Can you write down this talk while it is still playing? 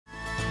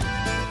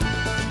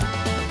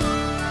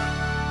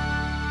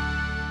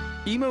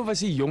Emo was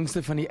die jongste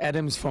van die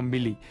Adams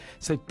familie.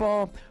 Sy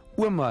pa,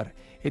 Omar,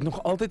 het nog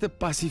altyd 'n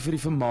passie vir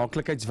die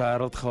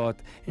vermaaklikheidswêreld gehad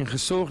en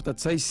gesorg dat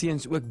sy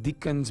seuns ook die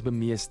kuns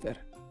bemeester.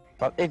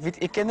 Want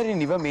ek ken die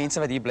nuwe mense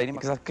wat hier bly nie,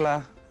 maar ek is al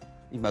klaar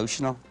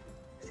emotional.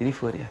 Is hierdie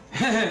voor jou?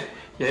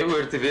 Jy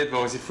hoort te weet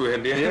waar is die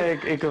voordeel. Ja,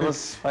 ek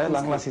was baie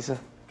lank langs hier.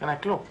 Kan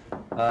ek klop?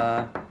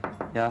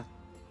 Ja.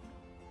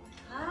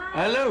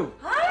 Hallo.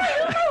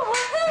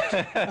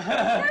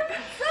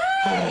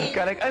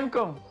 Kan ek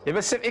inkom? Jy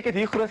besef ek het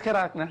hier groot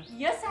geraak, né?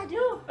 Yes, I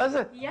do. Is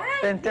it? Yeah.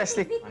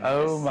 Fantastic.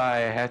 Oh my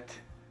head.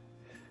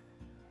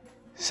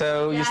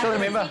 So, you still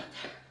remember?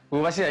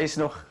 Hoe was jy huis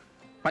nog?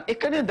 Want ek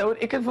kan nie onthou,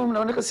 ek het vir hom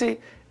nou net gesê,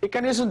 ek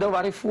kan nie eens onthou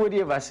waar die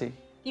voordeur was nie.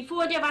 Die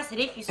voordeur was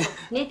reg hier so.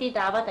 Net die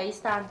daar wat hy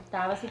staan.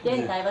 Daar was die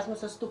tent, hy was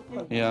mos 'n stoep.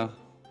 Ja.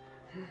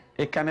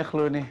 Ek kan nie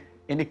glo nie.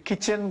 In die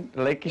kitchen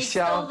lyk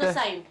dieselfde.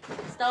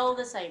 Still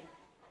the same.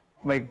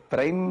 My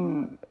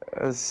brein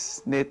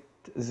is net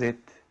zit.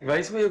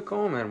 Wys my jou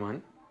kamer,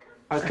 man.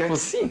 Okay. Ek wil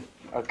sien.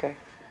 Okay.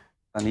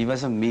 En hier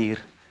was 'n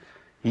muur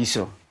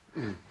hierso.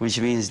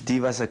 Which means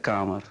die was 'n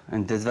kamer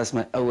en dit was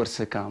my ouers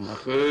se kamer.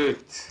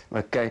 Goed.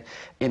 Okay.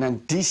 En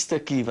dan die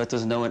stukkie wat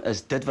ons nou in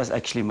is, dit was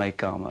actually my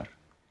kamer.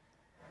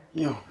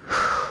 Ja.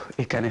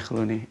 Ek kan nie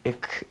glo nie.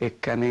 Ek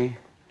kan nie.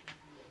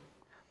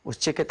 Ons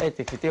check dit uit.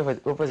 Ek weet nie of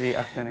dit oop is hier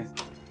agter nie.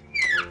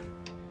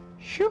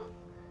 Sjoe.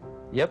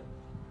 Yep.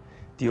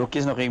 Die hokkie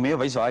is nog nie meer.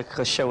 Wys waar ek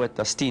geshow het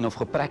as 10 of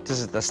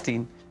gepractice het as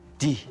 10.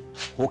 Die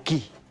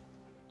hokkie.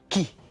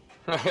 Kie.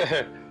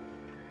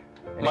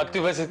 Maar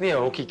toe was dit nie 'n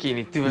hokkiekie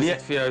nie. Toe was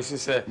dit vir jou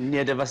soos 'n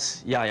Nee, dit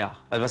was ja.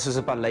 Dit was soos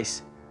 'n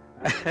paleis.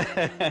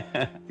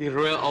 die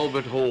Royal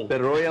Albert Hall. The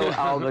Royal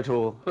Albert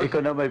Hall. Ek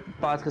kon nou my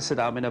pa het gesit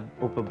daar met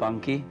op 'n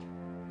bankie.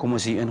 Kom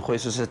ons hier ingooi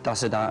soos 'n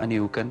tasse daar in die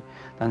hoek in.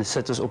 Dan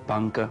sit ons op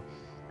banke.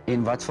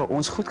 En wat vir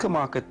ons goed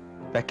gemaak het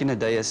back in the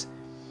day is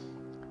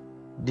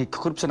die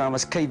groep se naam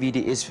was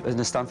KVDS en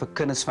dit staan vir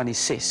kinders van die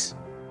 6.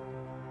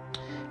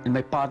 En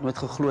my pa het nooit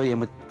geglo jy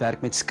moet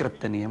werk met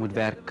skripte nie, jy moet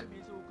werk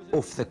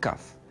off the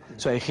cuff.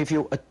 So hy gee vir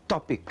jou 'n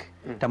topic,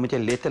 dan moet jy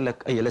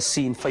letterlik 'n hele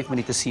scene, 5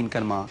 minute scene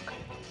kan maak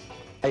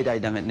uit daai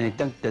dinge. En ek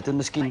dink dit is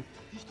miskien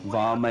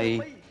waar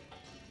my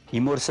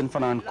humor sin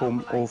vandaan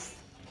kom of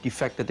die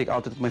feit dat ek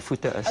altyd op my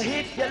voete is. Ek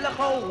het julle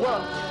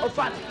gehoor,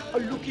 van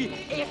 'n lookie,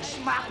 ek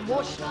smaak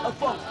mos,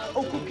 van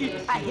 'n koekie,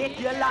 ek het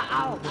julle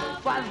al,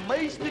 van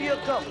my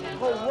streke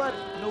gehoor.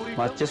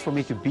 Maar just for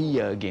me to be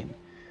here again,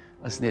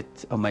 is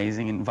net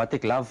amazing. En wat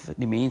ek love,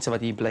 die mense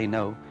wat hier bly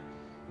nou,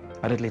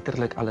 het dit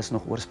letterlik alles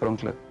nog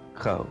oorspronklik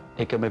gehou.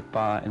 Ek en my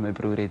pa en my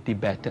broer het die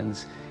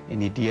battens en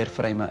die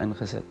deurvryme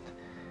ingesit.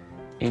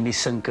 En die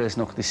sinke is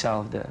nog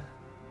dieselfde.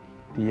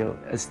 Die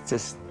is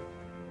just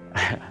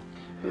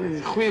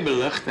Goeie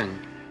beligting.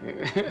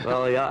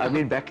 well, ja, I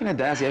mean back in the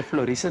day as jy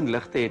fluorescent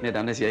ligte het, net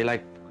dan is jy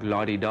like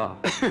la-di-da.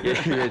 Jy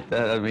weet,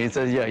 mense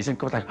as jy huis in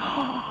kom like,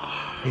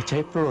 het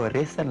jy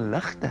fluorescent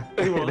ligte?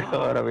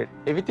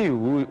 Ek weet nie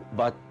hoe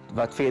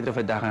wat verder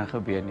vandag gaan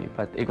gebeur nie,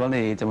 maar ek wil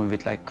net hê om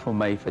weet like vir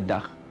my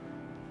vandag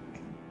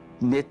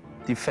net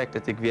die feit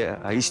dat ek weer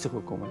huis toe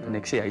gekom het en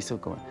ek sê huis toe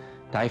gekom het.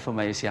 Daai vir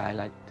my is die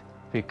highlight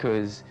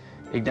because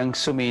ek dink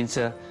so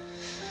mense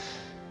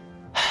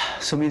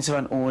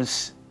van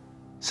ons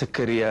se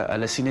carrière,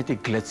 hulle sien net die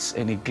glitz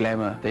en die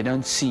glamour. They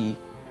don't see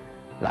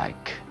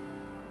like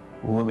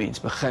hoe mens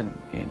begin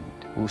en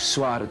hoe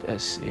swaar dit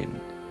is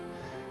en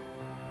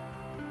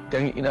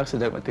dink die enigste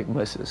ding wat ek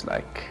mis is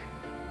like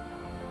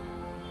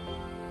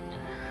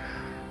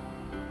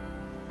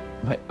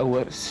my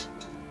ouers.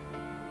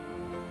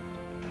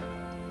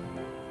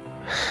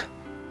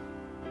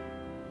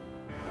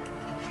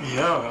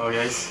 Ja, wel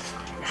jy's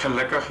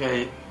gelukkig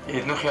jy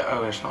het nog jou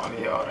ouers na al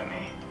die jare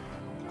nie.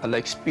 Hulle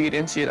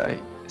experience hierdie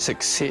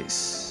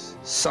sukses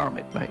saam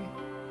met my.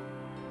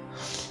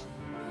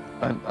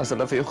 En as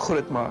hulle vir jou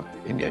groot maak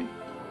en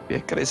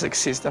jy kry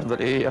sukses, dan wil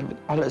jy met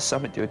alles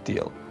saam met jou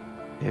deel.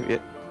 Jy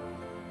weet.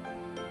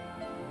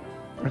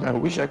 And I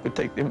wish I could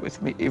take them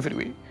with me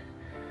everywhere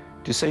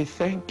to say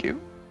thank you.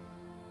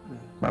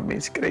 Maar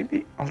mens kry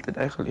nie altyd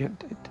 'n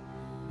geleentheid.